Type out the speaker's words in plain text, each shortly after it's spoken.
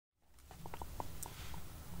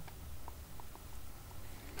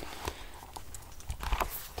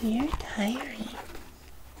Dear Diary,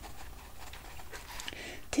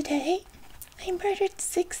 today I murdered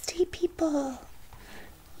 60 people.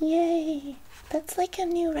 Yay! That's like a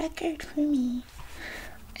new record for me.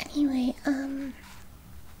 Anyway,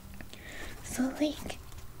 so like,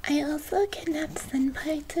 I also kidnapped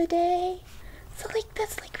Senpai today. So like,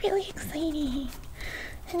 that's like really exciting.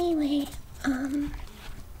 Anyway,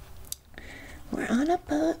 we're on a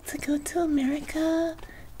boat to go to America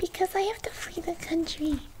because I have to flee the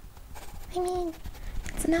country. I mean,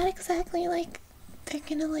 it's not exactly like they're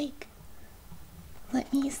gonna like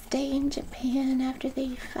let me stay in Japan after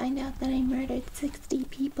they find out that I murdered 60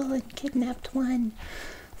 people and kidnapped one.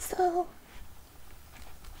 So,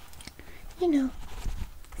 you know,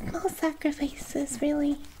 small sacrifices,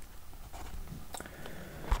 really.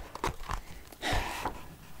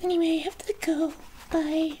 Anyway, I have to go.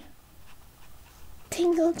 Bye.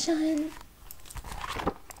 Tingle-chan.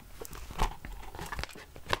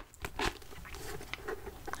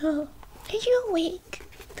 Oh, are you awake?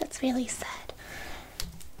 That's really sad.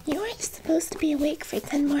 You weren't supposed to be awake for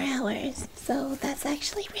 10 more hours, so that's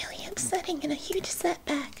actually really upsetting and a huge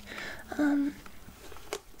setback. Also,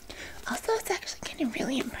 it's actually kind of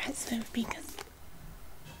really impressive because,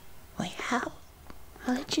 like, how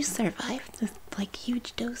did you survive this, like,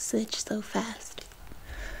 huge dosage so fast?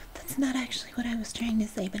 That's not actually what I was trying to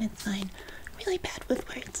say, but it's fine. I'm really bad with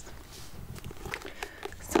words.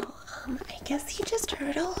 So, I guess you just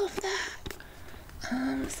heard all of that.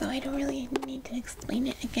 So I don't really need to explain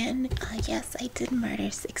it again. Yes, I did murder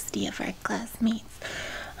 60 of our classmates.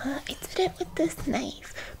 I did it with this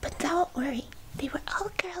knife, but don't worry. They were all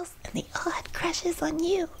girls and they all had crushes on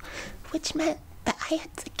you, which meant that I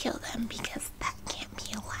had to kill them because that can't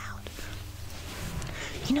be allowed.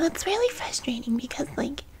 You know, it's really frustrating because,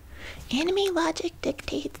 like, anime logic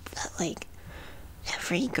dictates that, like,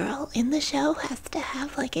 every girl in the show has to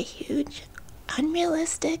have, like, a huge,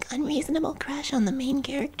 unrealistic, unreasonable crush on the main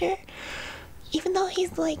character, even though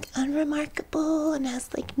he's, like, unremarkable and has,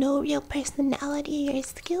 like, no real personality or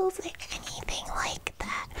skills or anything like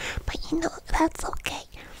that. But, you know, that's okay,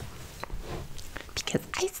 because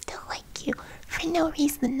I still like you for no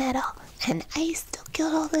reason at all, and I still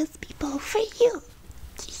killed all those people for you.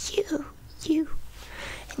 You.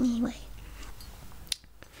 Anyway,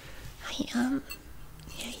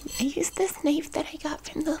 I used this knife that I got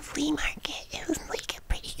from the flea market. It was like a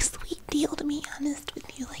pretty sweet deal, to be honest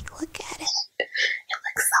with you. Like, look at it. It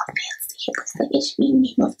looks so fancy. It looks like it should be in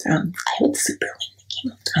Game of Thrones. I would super win the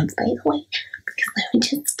Game of Thrones, by the way, because I would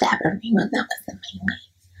just stab everyone that was in my way.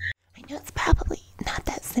 I know it's probably not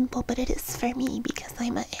that simple, but it is for me because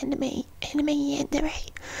I'm an anime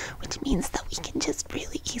yandere, which means that we can just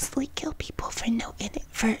really easily kill people for no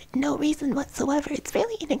reason whatsoever. It's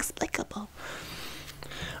really inexplicable.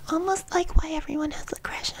 Almost like why everyone has a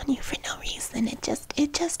crush on you for no reason. It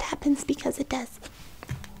just happens because it does.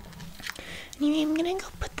 Anyway, I'm gonna go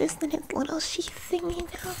put this in its little sheath thingy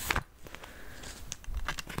now.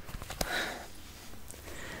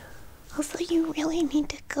 Also, you really need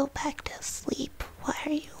to go back to sleep. Why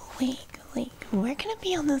are you awake? Like, we're gonna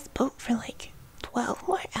be on this boat for like 12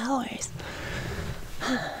 more hours.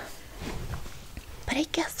 But I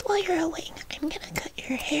guess while you're awake, I'm gonna cut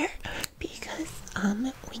your hair because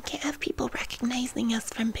we can't have people recognizing us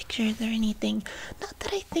from pictures or anything. Not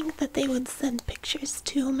that I think that they would send pictures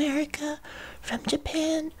to America from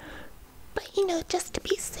Japan, but you know, just to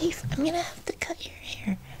be safe, I'm gonna have to cut your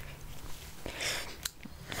hair.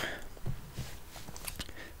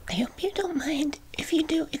 I hope you don't mind. If you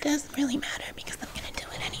do, it doesn't really matter because I'm gonna do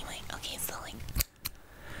it anyway. Okay, so like,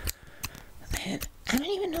 I don't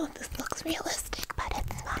even know if this looks realistic, but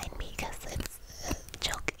it's fine because it's a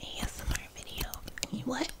joke ASMR video. And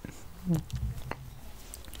what?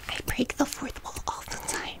 I break the fourth wall all the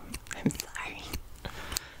time. I'm sorry.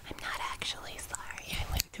 I'm not actually sorry.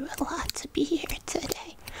 I went through a lot to be here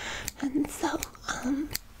today. And so,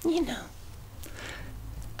 you know,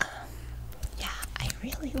 I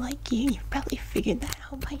really like you. You've probably figured that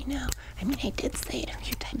out by now. I mean, I did say it a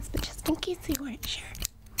few times, but just in case you weren't sure.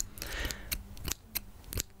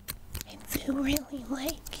 I do really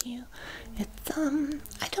like you. It's,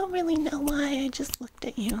 I don't really know why. I just looked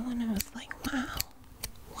at you and I was like, wow,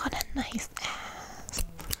 what a nice ass.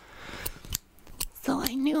 So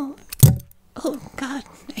I knew, oh God,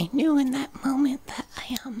 I knew in that moment that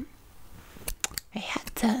I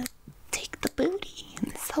had to take the booty.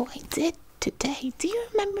 And so I did. Today. Do you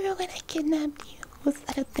remember when I kidnapped you? Was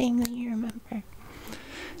that a thing that you remember?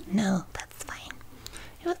 No, that's fine.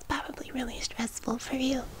 It was probably really stressful for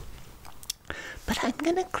you. But I'm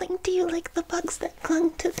gonna cling to you like the bugs that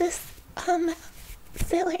clung to this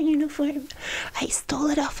sailor uniform. I stole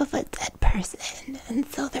it off of a dead person, and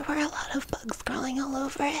so there were a lot of bugs crawling all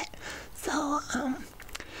over it. So,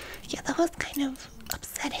 yeah, that was kind of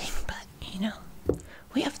upsetting, but, you know,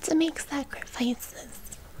 we have to make sacrifices.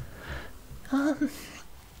 I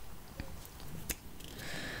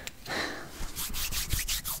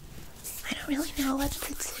don't really know what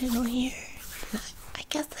to do here. I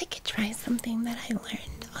guess I could try something that I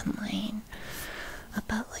learned online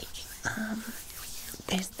about, like,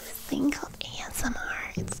 there's this thing called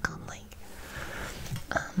ASMR. It's called, like,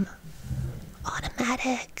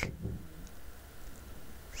 automatic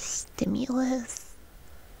stimulus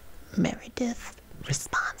Meredith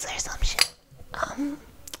response or some shit.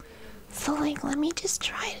 So, like, let me just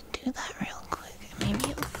try to do that real quick. Maybe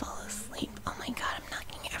you'll fall asleep. Oh my god, I'm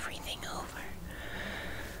knocking everything over.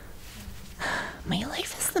 My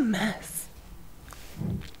life is a mess.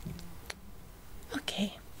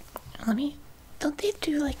 Okay, don't they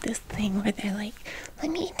do like this thing where they're like,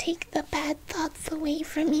 let me take the bad thoughts away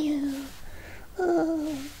from you.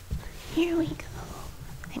 Oh, here we go.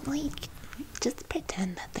 I'm like, just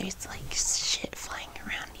pretend that there's like shit flying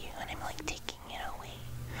around you and I'm like taking it away.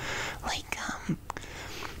 Like,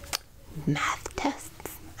 math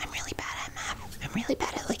tests. I'm really bad at math. I'm really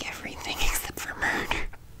bad at like everything except for murder.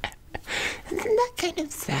 Isn't that kind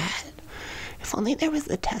of sad? If only there was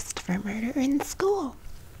a test for murder in school.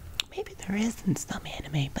 Maybe there is in some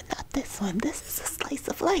anime, but not this one. This is a slice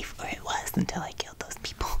of life, or it was until I killed those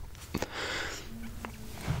people.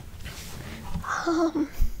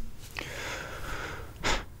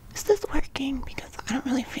 Is this working? Because I don't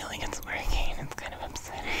really feel like it's working. It's kind of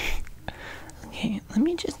upsetting. Okay,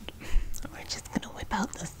 we're just gonna whip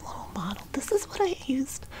out this little bottle. This is what I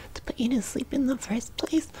used to put you to sleep in the first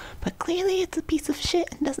place, but clearly it's a piece of shit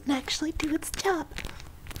and doesn't actually do its job.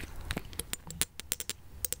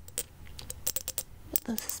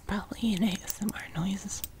 This is probably an ASMR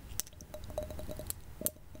noise.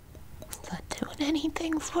 Is that doing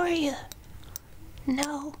anything for you?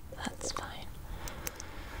 No, that's fine.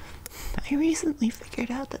 I recently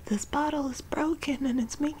figured out that this bottle is broken and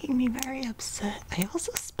it's making me very upset. I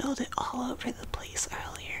also spilled it all over the place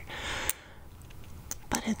earlier.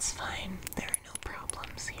 But it's fine. There are no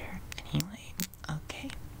problems here. Anyway, okay.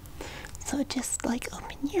 So just like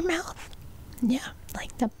open your mouth. Yeah,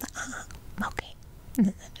 like the okay.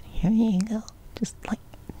 Here you go. Does that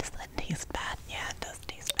taste bad? Yeah, it does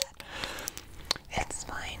taste bad. It's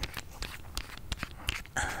fine.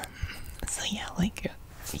 So yeah, like,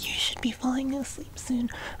 you should be falling asleep soon.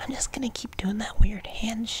 I'm just gonna keep doing that weird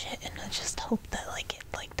hand shit and I just hope that, like, it,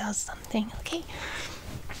 like, does something, okay?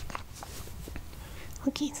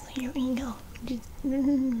 Okay, so here we go.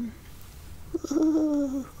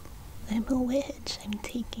 Ooh, I'm a witch. I'm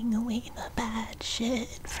taking away the bad shit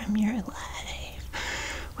from your life.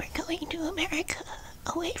 We're going to America,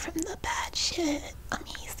 away from the bad shit.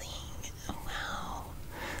 Amazing. Wow.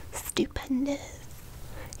 Stupendous.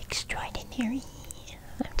 Extraordinary.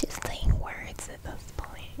 I'm just saying words at this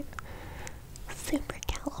point.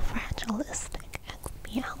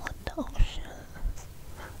 Supercalifragilisticexpialidocious.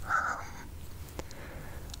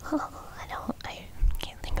 Oh.